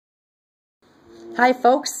Hi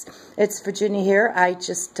folks, it's Virginia here. I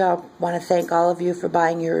just want to thank all of you for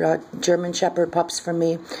buying your German Shepherd pups from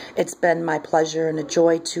me. It's been my pleasure and a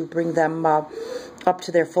joy to bring them up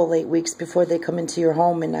to their full 8 weeks before they come into your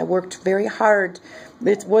home, and I worked very hard.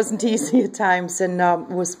 It wasn't easy at times, and it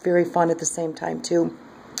was very fun at the same time too.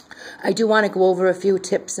 I do want to go over a few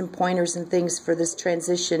tips and pointers and things for this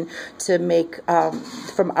transition to make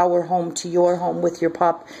from our home to your home with your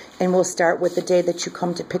pup. And we'll start with the day that you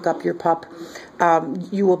come to pick up your pup.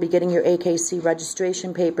 You will be getting your AKC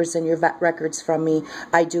registration papers and your vet records from me.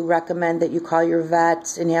 I do recommend that you call your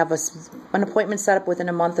vet and have an appointment set up within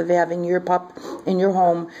a month of having your pup in your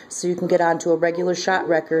home so you can get onto a regular shot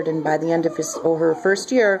record. And by the end of his or her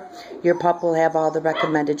first year, your pup will have all the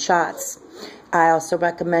recommended shots. I also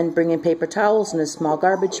recommend bringing paper towels and a small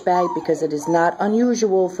garbage bag because it is not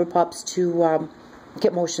unusual for pups to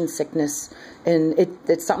get motion sickness. And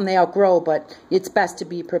it's something they outgrow, but it's best to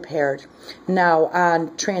be prepared. Now,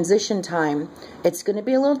 on transition time, it's going to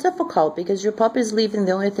be a little difficult because your pup is leaving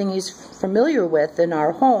the only thing he's familiar with in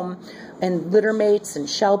our home, and litter mates and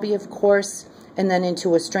Shelby, of course, and then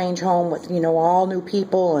into a strange home with, all new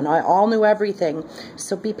people and all new everything.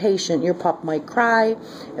 So be patient. Your pup might cry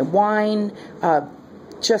and whine.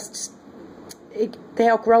 They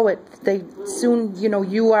outgrow it. They soon,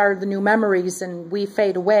 you are the new memories, and we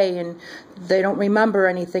fade away, and they don't remember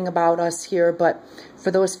anything about us here. But for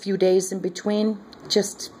those few days in between,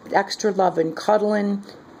 just extra love and cuddling,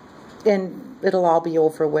 and it'll all be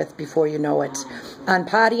over with before you know it. On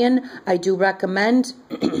pottying, I do recommend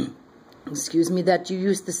that you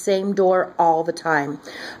use the same door all the time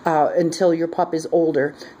until your pup is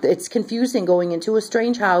older. It's confusing going into a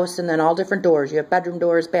strange house and then all different doors. You have bedroom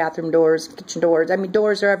doors, bathroom doors, kitchen doors. I mean,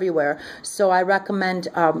 doors are everywhere. So I recommend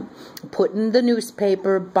putting the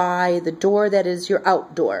newspaper by the door that is your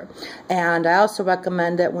outdoor. And I also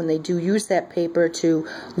recommend that when they do use that paper to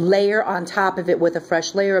layer on top of it with a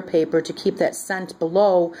fresh layer of paper to keep that scent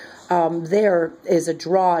below. There is a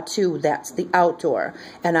draw too. That's the outdoor.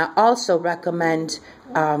 And I also recommend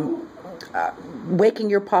waking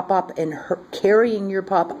your pup up and carrying your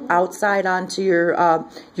pup outside onto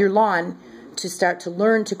your lawn to start to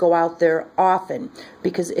learn to go out there often.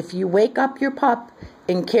 Because if you wake up your pup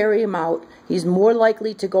and carry him out, he's more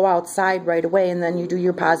likely to go outside right away, and then you do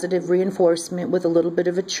your positive reinforcement with a little bit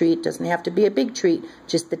of a treat. Doesn't have to be a big treat,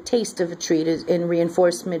 just the taste of a treat in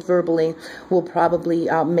reinforcement verbally will probably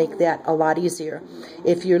make that a lot easier.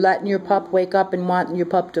 If you're letting your pup wake up and wanting your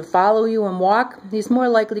pup to follow you and walk, he's more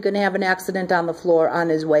likely going to have an accident on the floor on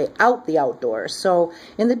his way out the outdoors. So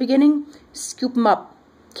in the beginning, scoop him up,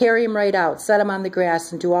 carry him right out, set him on the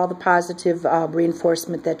grass, and do all the positive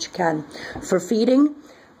reinforcement that you can. For feeding,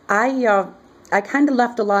 I kind of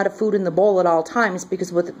left a lot of food in the bowl at all times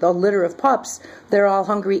because with the litter of pups, they're all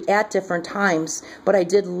hungry at different times. But I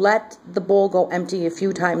did let the bowl go empty a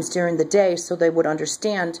few times during the day so they would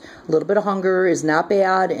understand a little bit of hunger is not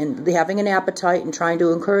bad, and having an appetite and trying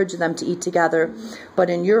to encourage them to eat together. But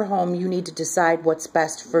in your home, you need to decide what's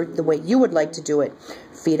best for the way you would like to do it.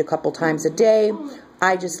 Feed a couple times a day.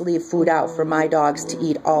 I just leave food out for my dogs to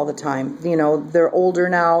eat all the time. They're older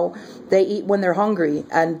now. They eat when they're hungry.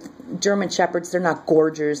 And German Shepherds, they're not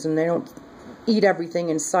gorgers, and they don't eat everything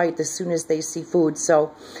in sight as soon as they see food.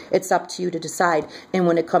 So it's up to you to decide. And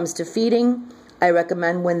when it comes to feeding, I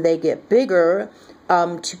recommend when they get bigger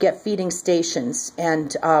to get feeding stations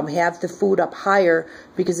and have the food up higher,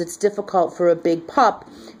 because it's difficult for a big pup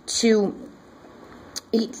to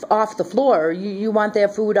eat off the floor. You want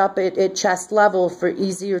that food up at chest level for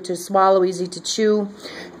easier to swallow, easy to chew.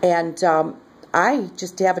 And I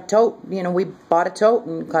just have a tote. We bought a tote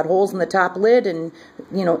and cut holes in the top lid and,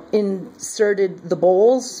 inserted the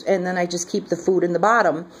bowls, and then I just keep the food in the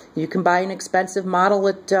bottom. You can buy an expensive model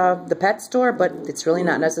at the pet store, but it's really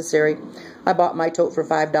not necessary. I bought my tote for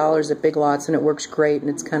 $5 at Big Lots, and it works great, and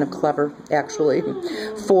it's kind of clever, actually.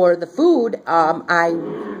 For the food,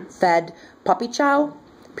 I fed puppy chow,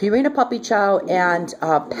 Purina puppy chow, and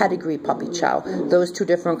pedigree puppy chow. Those two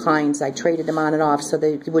different kinds. I traded them on and off so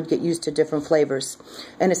they would get used to different flavors.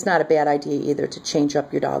 And it's not a bad idea either to change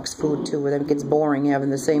up your dog's food too, where it gets boring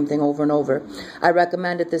having the same thing over and over. I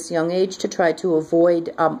recommend at this young age to try to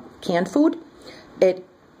avoid canned food. It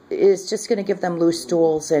is just going to give them loose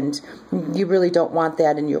stools, and you really don't want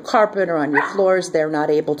that in your carpet or on your floors. They're not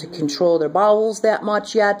able to control their bowels that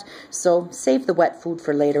much yet, so save the wet food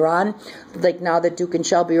for later on. Like now that Duke and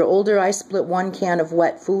Shelby are older, I split 1 can of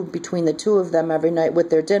wet food between the 2 of them every night with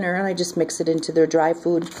their dinner, and I just mix it into their dry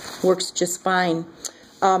food. Works just fine.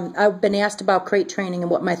 I've been asked about crate training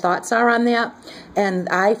and what my thoughts are on that, and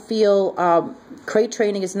I feel crate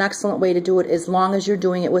training is an excellent way to do it as long as you're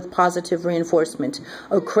doing it with positive reinforcement.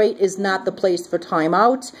 A crate is not the place for time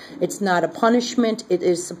out. It's not a punishment. It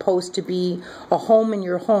is supposed to be a home in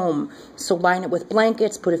your home. So line it with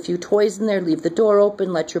blankets, put a few toys in there, leave the door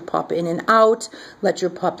open, let your pup in and out, let your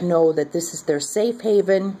pup know that this is their safe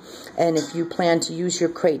haven. And if you plan to use your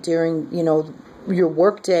crate during, you know, your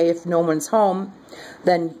work day, if no one's home,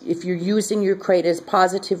 then if you're using your crate as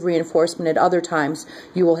positive reinforcement at other times,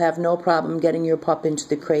 you will have no problem getting your pup into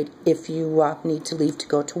the crate if you need to leave to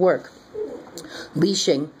go to work.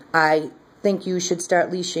 Leashing. I think you should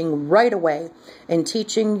start leashing right away and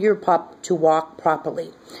teaching your pup to walk properly.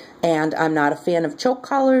 And I'm not a fan of choke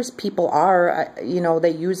collars. People are, you know,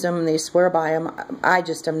 they use them, they swear by them. I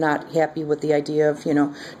just am not happy with the idea of, you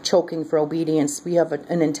know, choking for obedience. We have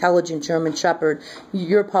an intelligent German Shepherd.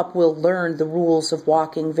 Your pup will learn the rules of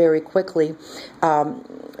walking very quickly.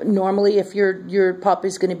 Normally, if your pup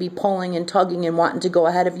is going to be pulling and tugging and wanting to go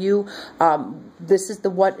ahead of you, this is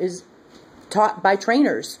what is taught by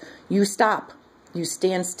trainers. You stop. You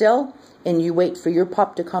stand still. And you wait for your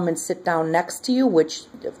pup to come and sit down next to you, which,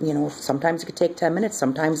 you know, sometimes it could take 10 minutes,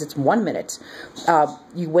 sometimes it's 1 minute.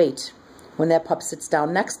 You wait. When that pup sits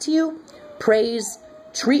down next to you, praise,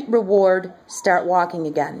 treat, reward, start walking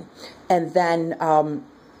again. And then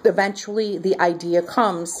eventually the idea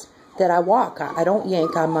comes that I walk. I don't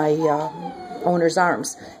yank on my owner's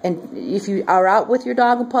arms. And if you are out with your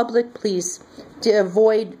dog in public, please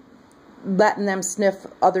avoid letting them sniff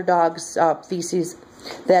other dogs' feces.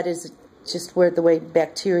 That is just the way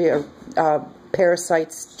bacteria,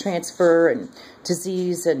 parasites transfer, and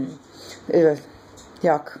disease, and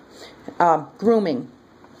yuck. Grooming.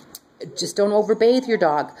 Just don't overbathe your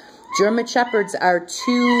dog. German Shepherds are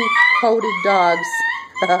 2 coated dogs.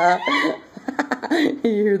 You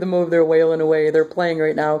hear them over there wailing away. They're playing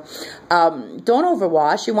right now. Don't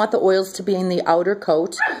overwash. You want the oils to be in the outer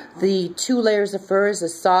coat. The 2 layers of fur is a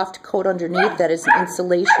soft coat underneath that is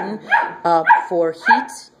insulation for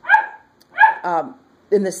heat.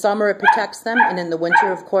 In the summer, it protects them, and in the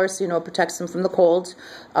winter, of course, you know, it protects them from the cold.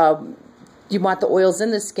 You want the oils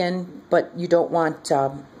in the skin, but you don't want to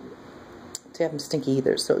have them stinky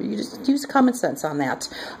either. So you just use common sense on that.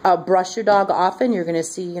 Brush your dog often. You're going to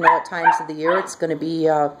see, you know, at times of the year, it's going to be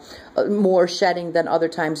more shedding than other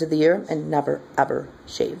times of the year, and never, ever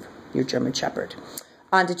shave your German Shepherd.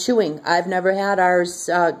 On to chewing. I've never had ours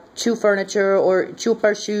chew furniture or chew up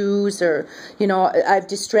our shoes, or, you know, I've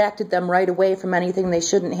distracted them right away from anything they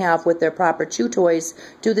shouldn't have with their proper chew toys.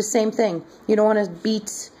 Do the same thing. You don't want to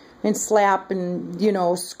beat and slap and, you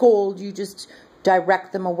know, scold. You just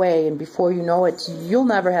direct them away, and before you know it, you'll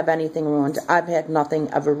never have anything ruined. I've had nothing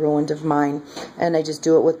ever ruined of mine, and I just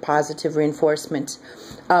do it with positive reinforcement.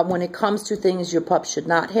 When it comes to things your pup should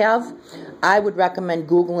not have, I would recommend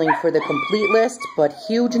Googling for the complete list, but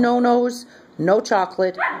huge no-nos: no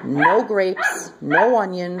chocolate, no grapes, no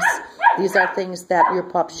onions. These are things that your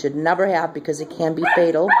pup should never have because it can be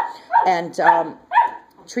fatal. And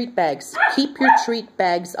treat bags. Keep your treat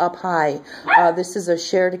bags up high. This is a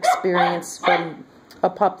shared experience from a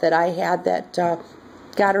pup that I had that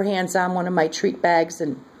got her hands on one of my treat bags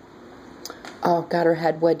and got her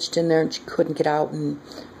head wedged in there and she couldn't get out. And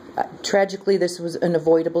tragically, this was an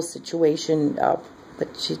avoidable situation,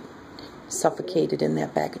 but she suffocated in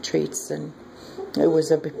that bag of treats, and it was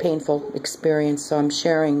a painful experience. So I'm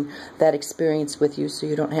sharing that experience with you so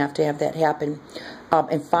you don't have to have that happen.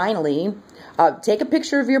 And finally, take a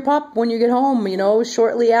picture of your pup when you get home, you know,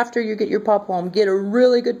 shortly after you get your pup home. Get a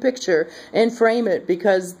really good picture and frame it,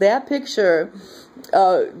 because that picture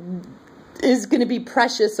is going to be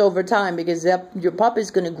precious over time, because your pup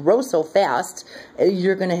is going to grow so fast,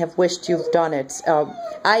 you're going to have wished you've done it.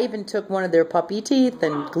 I even took one of their puppy teeth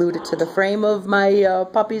and glued it to the frame of my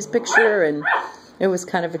puppy's picture, and it was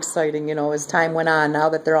kind of exciting, you know, as time went on, now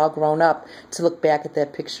that they're all grown up, to look back at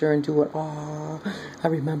that picture and do it, oh, I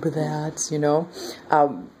remember that, you know.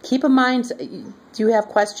 Keep in mind, do you have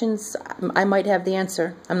questions? I might have the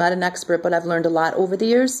answer. I'm not an expert, but I've learned a lot over the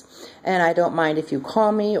years, and I don't mind if you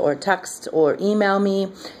call me or text or email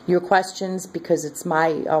me your questions, because it's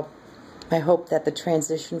my hope that the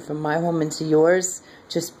transition from my home into yours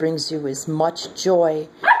just brings you as much joy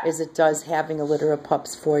as it does having a litter of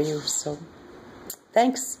pups for you. So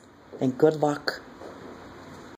thanks, and good luck.